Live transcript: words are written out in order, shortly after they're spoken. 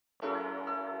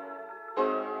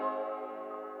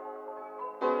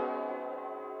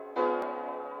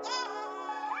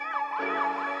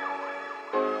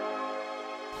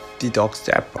The dog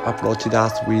step approached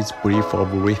us with brief of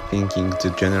rethinking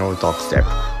the general dog step,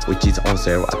 which is on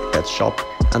sale at pet shop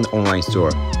and online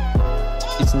store.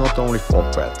 It's not only for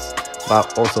pets,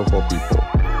 but also for people.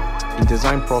 In the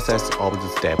design process of the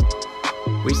step,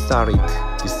 we started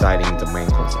deciding the main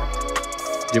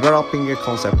concept. Developing a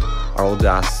concept allowed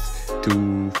us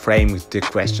to frame the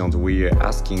questions we are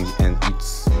asking, and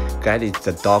it's guided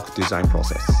the dog design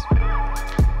process.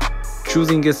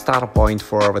 Choosing a start point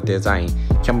for our design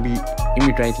can be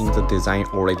imitating the design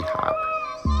already have.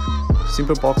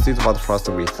 Simple boxes was first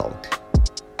we thought.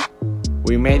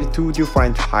 We made two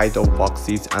different height of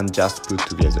boxes and just put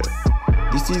together.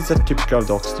 This is a typical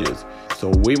dog stairs, so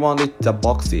we wanted the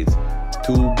boxes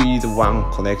to be the one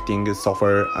connecting the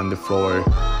sofa and the floor,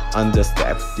 and the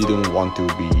steps didn't want to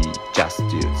be just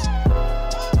stairs.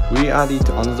 We added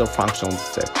another function on the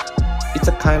step. It's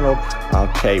a kind of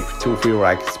cape to feel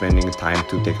like spending time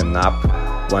to take a nap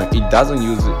when it doesn't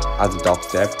use it as a dog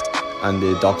step, and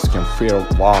the dogs can feel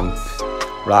warmth,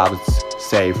 loved,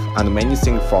 safe, and many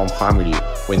things from family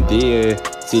when they're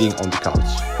sitting on the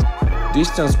couch.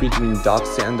 Distance between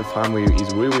dogs and the family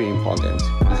is really important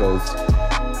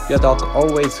because your dog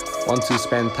always wants to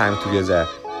spend time together,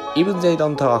 even they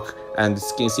don't talk and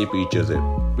skinship each other.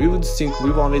 We would think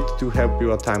we wanted to help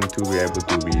your time to be able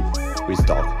to be with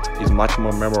dog. It's much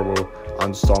more memorable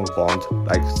and strong bond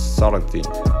like solid thing.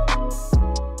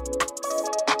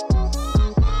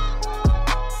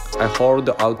 I hollowed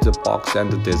out the box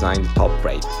and designed the top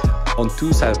plate on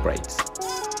two side plates.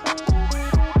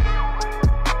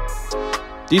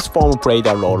 This foam played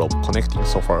a role of connecting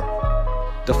sofa.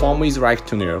 The foam is like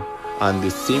tunnel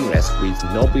and seamless with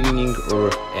no beginning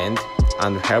or end,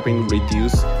 and helping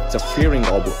reduce the feeling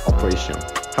of operation.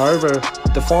 However,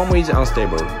 the foam is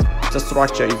unstable. The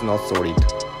structure is not solid.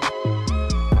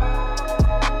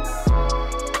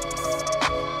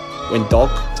 When dog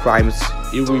climbs,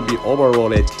 it will be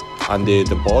overloaded and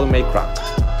the board may crack.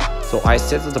 So I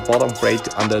set the bottom plate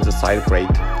under the side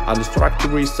plate, and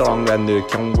structurally strong and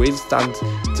can withstand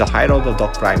the height of the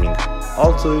dog climbing.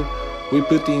 Also, we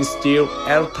put in steel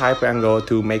L-type angle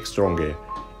to make stronger.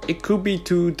 It could be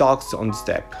two dogs on the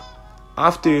step.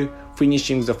 After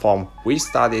finishing the foam, we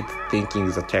started thinking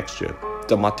the texture,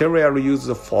 the material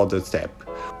used for the step.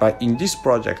 But in this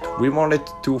project, we wanted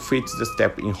to fit the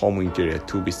step in home interior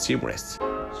to be seamless.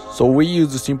 So we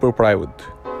used simple plywood.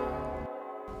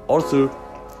 Also,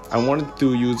 I wanted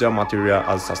to use a material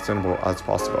as sustainable as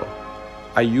possible.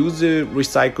 I used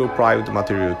recycled plywood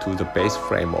material to the base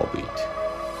frame of it.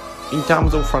 In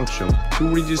terms of function, to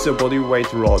reduce the body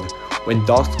weight load when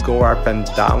dogs go up and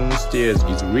down stairs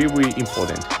is really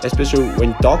important, especially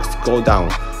when dogs go down,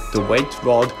 the weight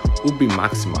load would be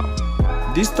maximum.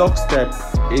 This dog step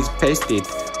is pasted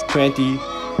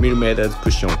 20mm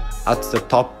cushion at the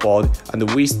top board, and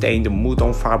we stained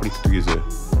Mouton fabric together.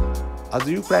 As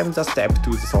you climb the step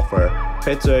to the sofa,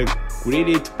 pets are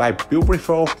greeted by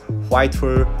beautiful white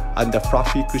fur and a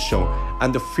fluffy cushion,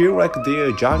 and feel like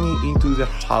their journey into the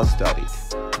house started.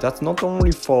 That's not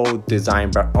only for design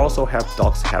but also help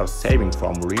dogs have saving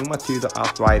from rheumatoid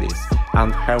arthritis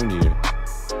and hernia.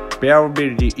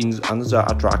 Bearability is another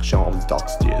attraction of the dog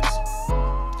stairs.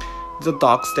 The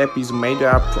dog step is made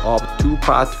up of two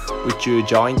parts which are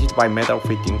joined by metal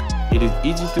fitting. It is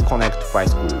easy to connect by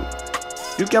screw.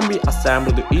 You can be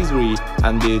assembled easily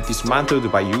and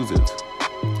dismantled by users.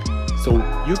 So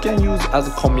you can use as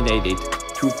a combined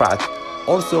two parts,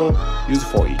 also use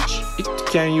for each. It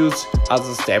can use as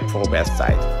a step for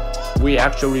bedside. We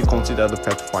actually consider the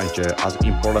pet furniture as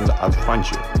important as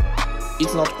furniture.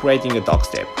 It's not creating a dog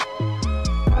step.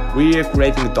 We are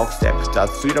creating a dog step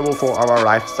that's suitable for our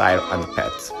lifestyle and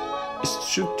pets. It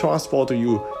should transport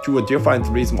you to a different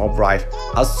rhythm of life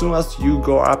as soon as you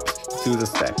go up to the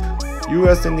step. You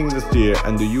are ascending the stair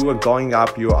and you are going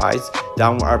up your eyes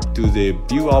down up to the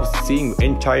view of seeing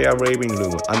entire living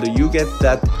room, and you get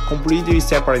that completely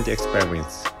separate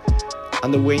experience.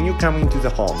 And when you come into the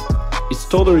home, it's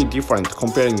totally different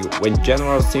comparing when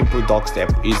general simple dog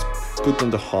step is put on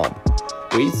the home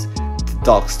with the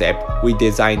dog step we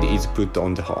designed is put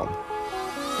on the home.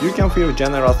 You can feel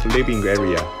generous living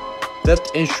area that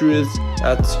ensures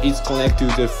that it's connected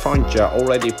to the furniture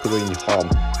already put in the home,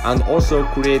 and also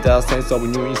create a sense of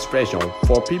new inspiration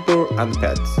for people and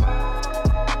pets.